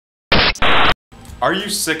Are you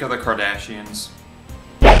sick of the Kardashians?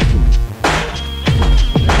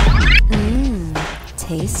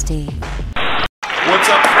 Tasty. What's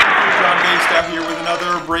up, John Basedow here with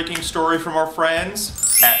another breaking story from our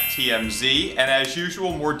friends at TMZ, and as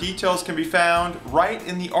usual, more details can be found right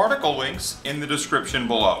in the article links in the description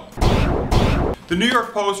below. The New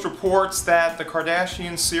York Post reports that the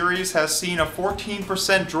Kardashian series has seen a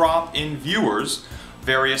 14% drop in viewers.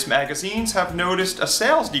 Various magazines have noticed a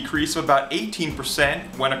sales decrease of about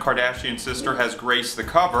 18% when a Kardashian sister has graced the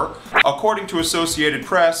cover. According to Associated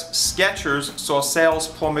Press, Skechers saw sales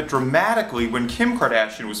plummet dramatically when Kim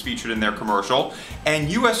Kardashian was featured in their commercial, and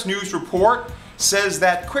US News Report says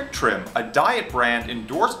that Quick Trim, a diet brand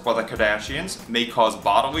endorsed by the Kardashians, may cause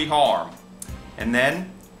bodily harm. And then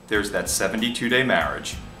there's that 72-day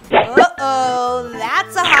marriage. Uh-oh,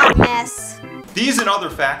 that's a hot mess. These and other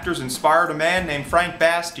factors inspired a man named Frank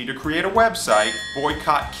Basedow to create a website,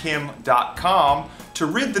 boycottkim.com, to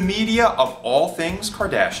rid the media of all things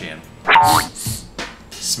Kardashian.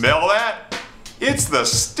 Smell that? It's the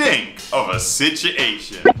stink of a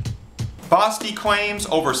situation. Basedow claims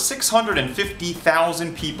over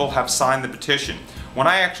 650,000 people have signed the petition. When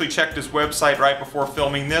I actually checked his website right before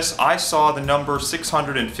filming this, I saw the number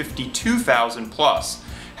 652,000 plus.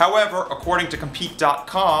 However, according to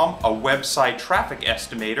Compete.com, a website traffic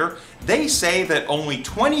estimator, they say that only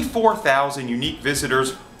 24,000 unique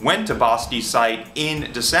visitors went to Basedow's site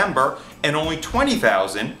in December and only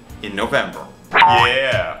 20,000 in November.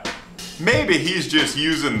 Yeah, maybe he's just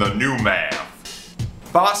using the new math.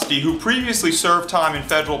 Basedow, who previously served time in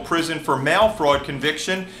federal prison for mail fraud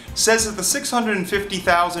conviction, says that the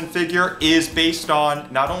 650,000 figure is based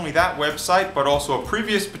on not only that website, but also a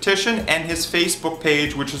previous petition and his Facebook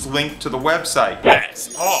page, which is linked to the website.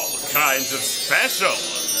 That's all kinds of special!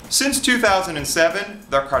 Since 2007,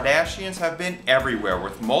 the Kardashians have been everywhere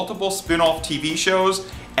with multiple spin-off TV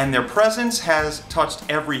shows, and their presence has touched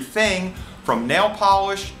everything from nail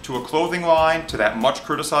polish to a clothing line to that much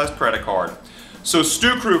criticized credit card. So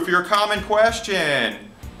Stu Crew, for your common question,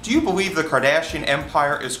 do you believe the Kardashian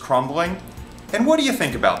empire is crumbling? And what do you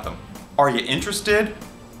think about them? Are you interested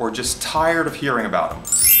or just tired of hearing about them?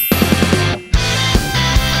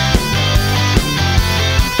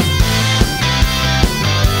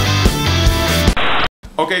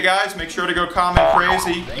 Okay guys, make sure to go comment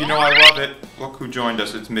crazy. You know I love it. Look who joined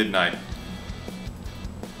us, it's midnight.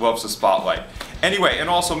 Loves the spotlight. Anyway, and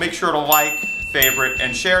also make sure to like, favorite,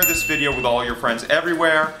 and share this video with all your friends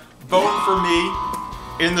everywhere. Vote for me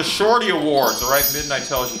in the Shorty Awards. Alright, Midnight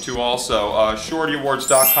tells you to also.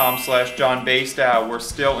 ShortyAwards.com/John Basedow. We're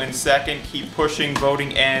still in second. Keep pushing.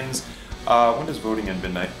 Voting ends. When does voting end,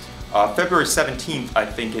 Midnight? February 17th, I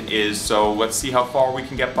think it is. So let's see how far we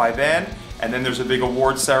can get by then. And then there's a big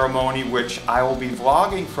award ceremony, which I will be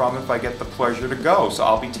vlogging from if I get the pleasure to go. So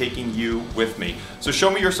I'll be taking you with me. So show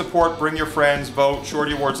me your support, bring your friends, vote,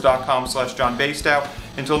 ShortyAwards.com/John Basedow.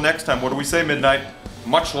 Until next time, what do we say, Midnight?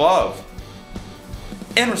 Much love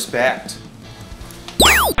and respect.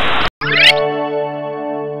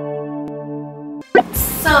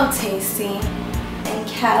 So tasty and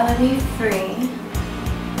calorie free.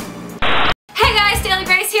 Hey guys, Daily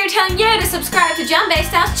Grace here telling you to subscribe to John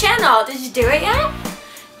Basedow's channel. Did you do it yet?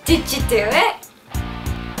 Did you do it?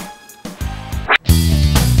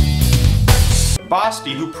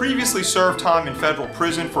 Basedow, who previously served time in federal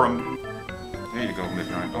prison for a... There you go,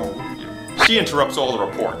 Midnight. Oh, she interrupts all the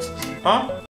reports. Huh?